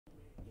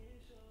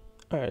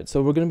All right,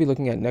 so we're going to be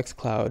looking at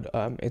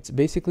Nextcloud. It's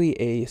basically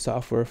a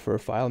software for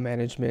file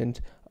management,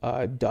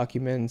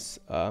 documents,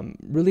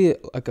 really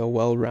like a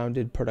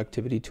well-rounded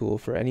productivity tool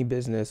for any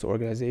business,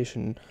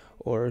 organization,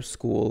 or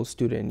school,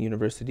 student,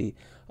 university.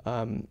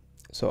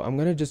 So I'm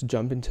going to just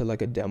jump into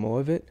like a demo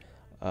of it.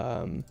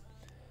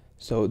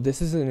 So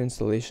this is an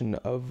installation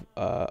of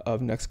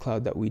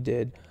Nextcloud that we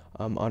did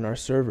on our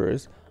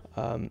servers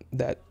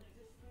that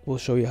we'll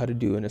show you how to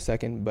do in a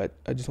second, but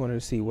I just wanted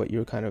to see what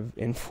you're kind of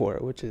in for,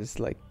 which is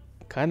like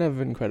kind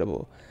of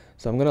incredible.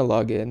 So I'm gonna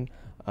log in.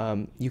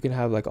 You can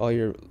have like all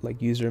your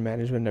like user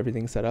management and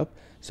everything set up.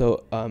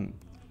 So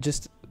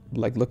just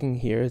like looking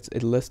here, it's a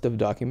list of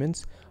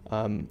documents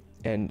and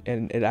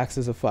it acts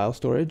as a file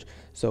storage.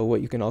 So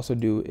what you can also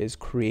do is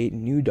create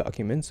new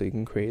documents. So you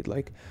can create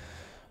like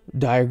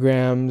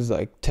diagrams,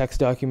 like text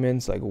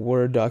documents, like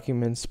Word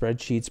documents,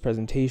 spreadsheets,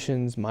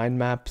 presentations, mind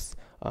maps.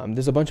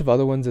 There's a bunch of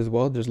other ones as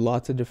well. There's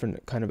lots of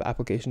different kind of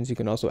applications you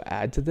can also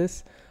add to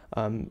this.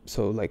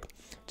 So like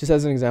just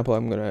as an example,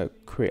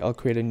 I'll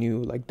create a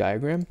new like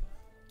diagram.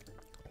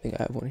 I think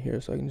I have one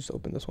here, so I can just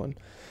open this one.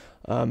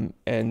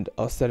 And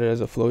I'll set it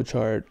as a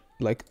flowchart.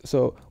 Like,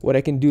 so what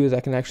I can do is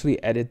I can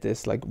actually edit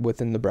this like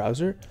within the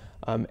browser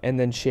and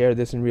then share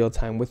this in real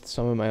time with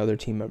some of my other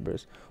team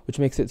members, which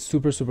makes it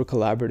super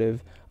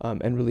collaborative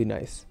and really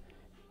nice.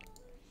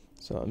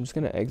 So I'm just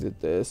gonna exit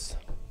this.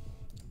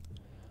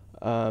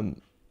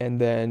 And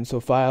then,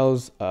 so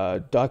files,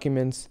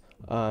 documents,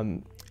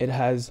 it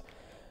has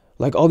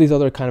like all these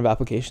other kind of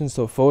applications.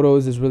 So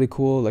photos is really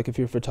cool. Like if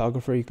you're a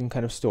photographer, you can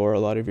kind of store a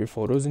lot of your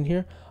photos in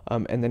here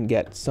and then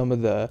get some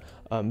of the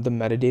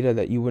metadata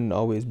that you wouldn't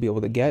always be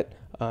able to get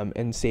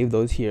and save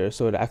those here.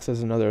 So it acts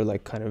as another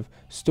like kind of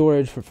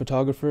storage for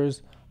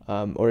photographers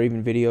or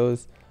even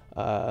videos.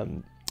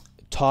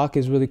 Talk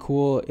is really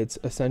cool. It's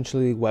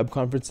essentially web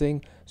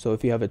conferencing. So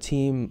if you have a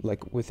team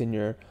like within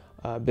your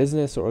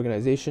business or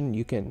organization,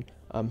 you can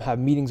have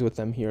meetings with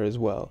them here as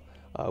well,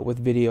 with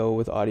video,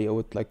 with audio,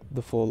 with like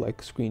the full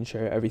like screen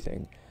share,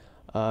 everything.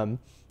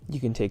 You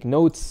can take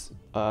notes.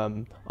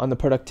 On the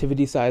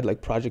productivity side,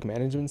 like project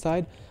management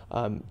side,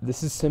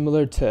 this is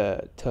similar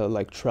to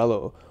like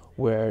Trello,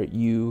 where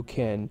you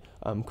can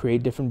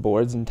create different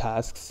boards and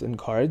tasks and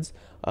cards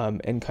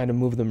and kind of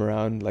move them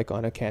around like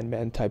on a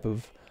Kanban type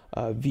of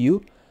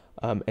view,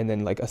 and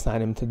then like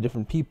assign them to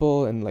different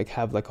people and like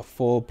have like a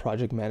full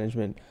project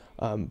management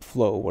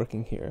flow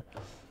working here.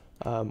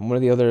 One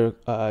of the other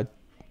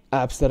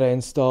apps that I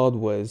installed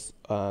was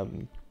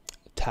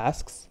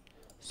tasks.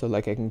 So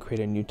like I can create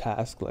a new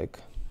task, like,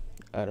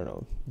 I don't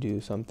know, do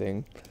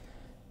something.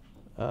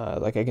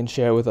 Like I can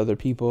share with other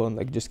people and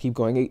like just keep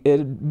going.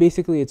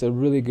 Basically it's a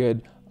really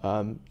good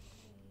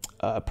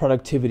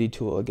productivity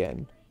tool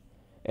again.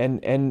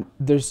 And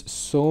there's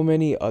so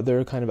many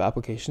other kind of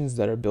applications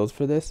that are built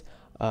for this.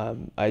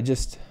 I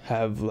just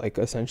have like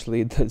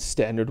essentially the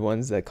standard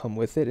ones that come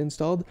with it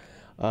installed.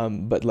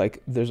 But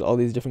like there's all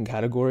these different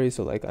categories.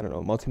 So like, I don't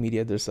know,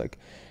 multimedia, there's like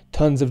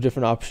tons of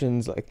different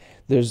options. Like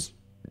there's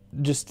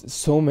just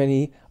so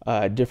many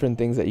different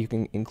things that you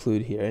can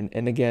include here.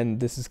 And again,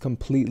 this is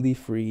completely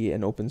free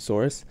and open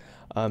source.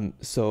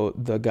 So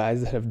the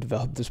guys that have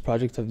developed this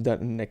project have done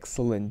an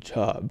excellent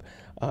job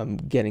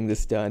getting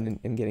this done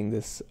and getting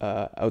this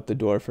out the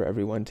door for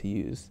everyone to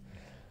use.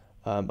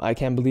 I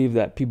can't believe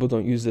that people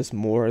don't use this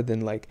more than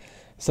like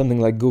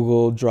something like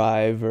Google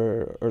Drive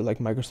or like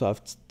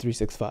Microsoft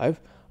 365.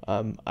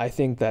 I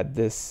think that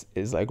this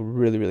is like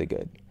really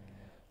good.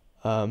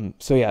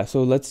 So yeah,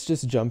 so let's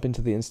just jump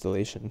into the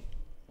installation.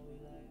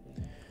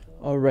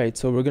 All right,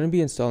 so we're going to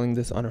be installing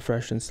this on a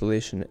fresh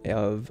installation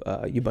of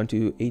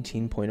Ubuntu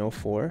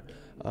 18.04.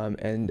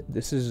 And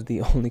this is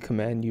the only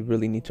command you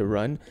really need to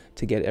run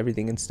to get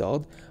everything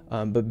installed.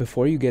 But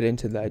before you get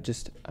into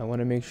that, I want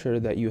to make sure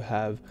that you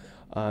have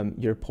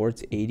your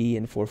ports 80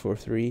 and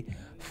 443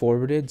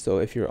 forwarded. So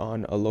if you're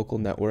on a local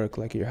network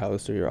like your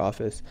house or your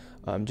office,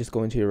 just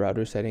go into your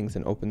router settings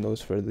and open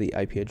those for the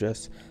IP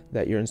address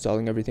that you're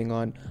installing everything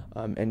on.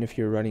 And if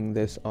you're running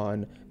this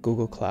on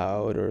Google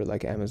Cloud or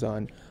like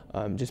Amazon,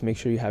 just make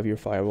sure you have your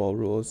firewall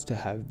rules to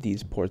have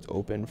these ports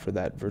open for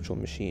that virtual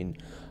machine.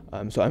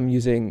 So I'm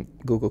using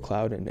Google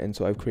Cloud, and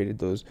so I've created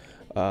those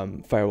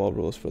firewall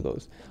rules for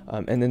those.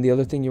 And then the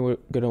other thing you're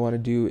going to want to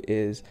do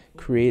is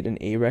create an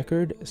A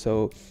record.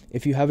 So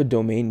if you have a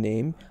domain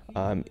name,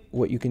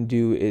 what you can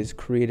do is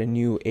create a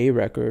new A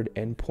record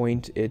and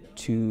point it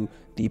to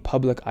the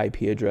public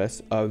IP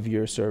address of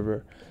your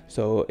server.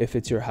 So if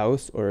it's your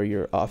house or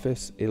your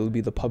office, it'll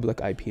be the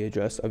public IP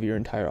address of your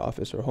entire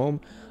office or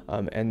home.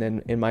 And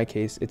then in my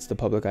case, it's the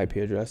public IP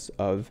address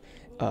of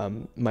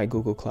my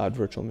Google Cloud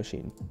virtual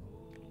machine.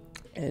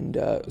 And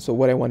so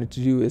what I wanted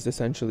to do is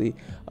essentially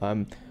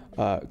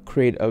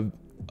create a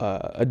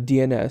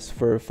DNS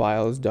for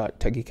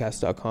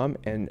files.techicast.com,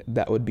 and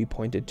that would be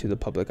pointed to the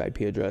public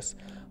IP address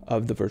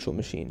of the virtual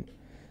machine.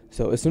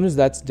 So as soon as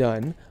that's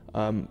done,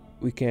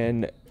 we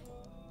can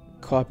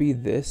copy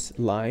this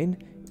line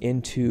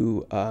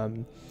into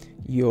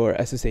your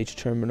SSH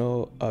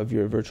terminal of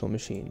your virtual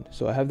machine.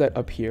 So I have that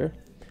up here,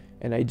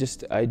 and I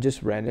just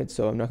ran it,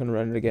 so I'm not gonna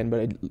run it again, but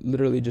I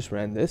literally just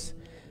ran this,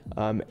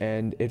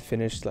 and it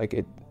finished. Like,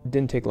 it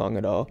didn't take long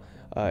at all.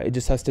 It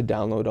just has to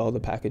download all the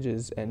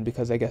packages, and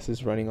because I guess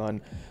it's running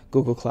on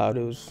Google Cloud,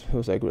 it was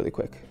like really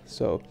quick.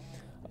 So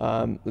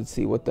let's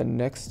see what the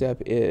next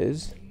step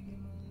is.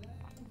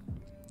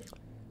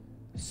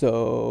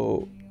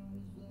 So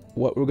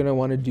what we're gonna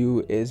want to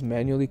do is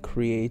manually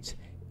create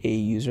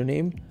a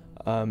username.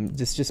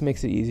 This just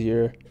makes it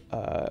easier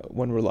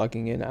when we're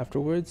logging in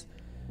afterwards.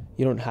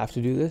 You don't have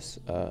to do this.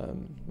 I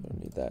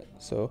don't need that.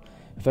 So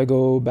if I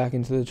go back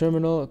into the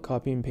terminal,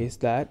 copy and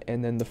paste that,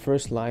 and then the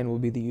first line will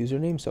be the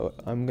username. So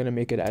I'm gonna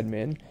make it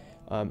admin,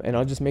 and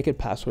I'll just make it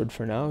password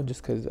for now,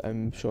 just because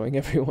I'm showing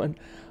everyone,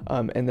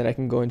 and then I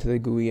can go into the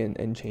GUI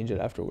and change it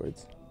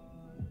afterwards.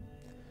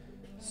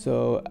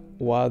 So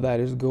while that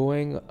is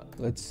going,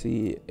 let's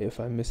see if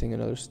I'm missing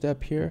another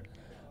step here.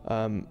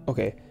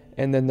 Okay,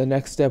 and then the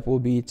next step will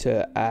be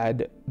to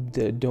add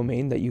the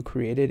domain that you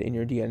created in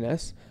your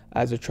DNS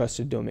as a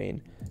trusted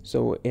domain.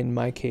 So in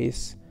my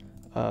case,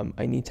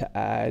 I need to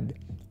add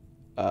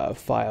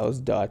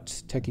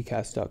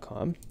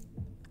files.techiecast.com.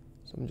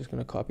 So I'm just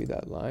going to copy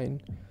that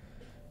line.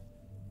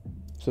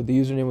 So the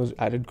username was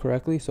added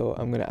correctly, so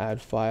I'm going to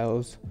add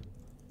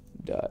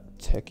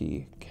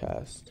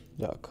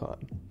files.techiecast.com.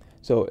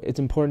 So it's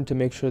important to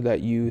make sure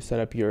that you set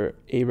up your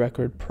A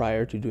record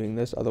prior to doing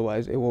this,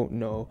 otherwise it won't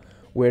know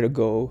where to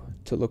go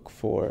to look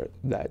for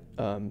that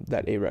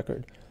that A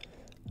record.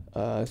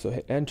 So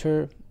hit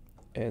enter,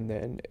 and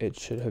then it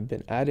should have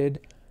been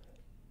added.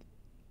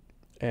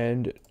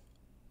 And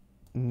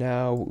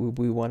now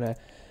we want to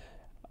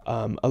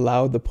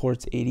allow the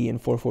ports 80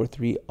 and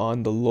 443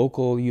 on the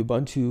local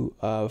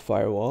Ubuntu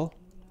firewall.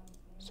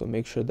 So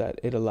make sure that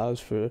it allows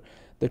for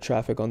the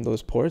traffic on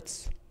those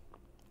ports.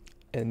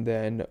 And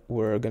then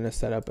we're going to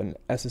set up an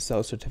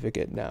SSL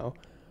certificate now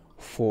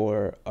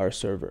for our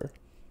server.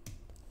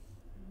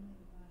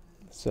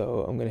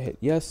 So I'm going to hit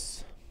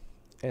yes,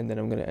 and then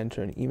I'm going to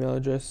enter an email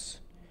address.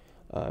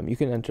 You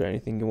can enter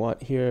anything you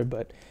want here,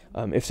 but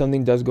if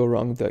something does go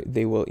wrong,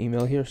 they will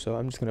email here. So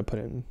I'm just going to put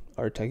in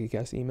our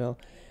TechieCast email,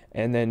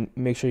 and then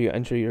make sure you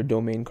enter your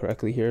domain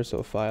correctly here.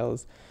 So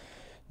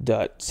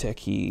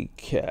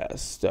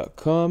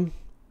files.techiecast.com.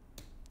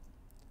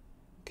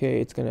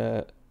 Okay, it's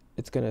gonna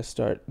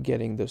start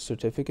getting the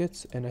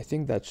certificates, and I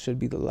think that should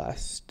be the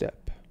last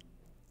step.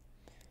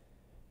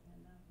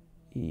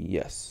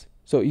 Yes.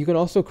 So you can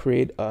also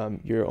create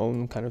your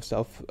own kind of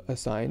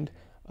self-assigned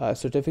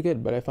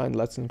certificate, but I find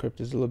Let's Encrypt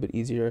is a little bit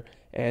easier,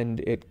 and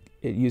it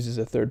uses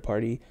a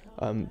third-party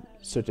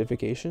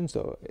certification,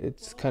 so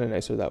it's kind of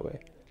nicer that way.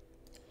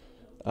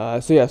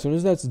 So yeah, as soon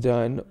as that's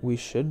done, we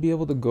should be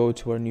able to go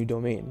to our new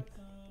domain.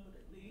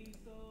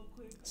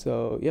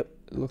 So yep,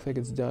 it looks like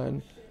it's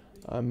done.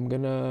 I'm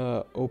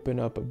gonna open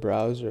up a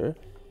browser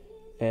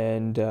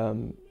and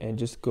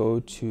just go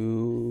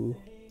to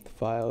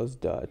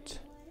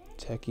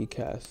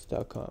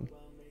files.techiecast.com.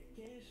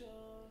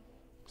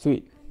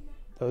 Sweet.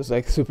 That was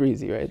like super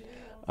easy, right?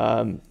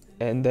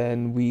 And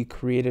then we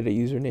created a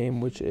username,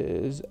 which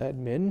is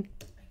admin,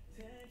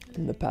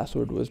 and the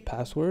password was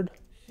password.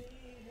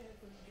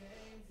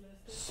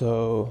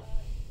 So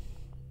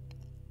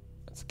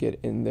let's get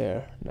in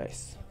there.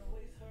 Nice.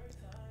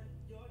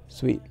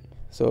 Sweet.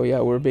 So yeah,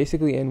 we're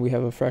basically in. We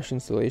have a fresh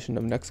installation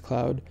of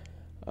Nextcloud,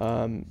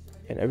 and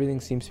everything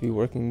seems to be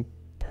working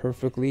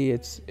perfectly.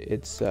 It's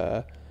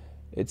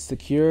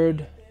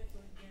secured.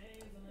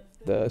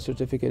 The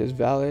certificate is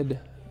valid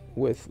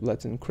with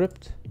Let's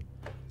Encrypt.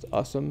 It's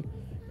awesome.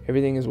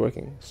 Everything is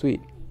working. Sweet.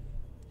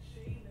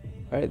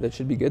 All right, that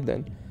should be good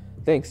then.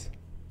 Thanks.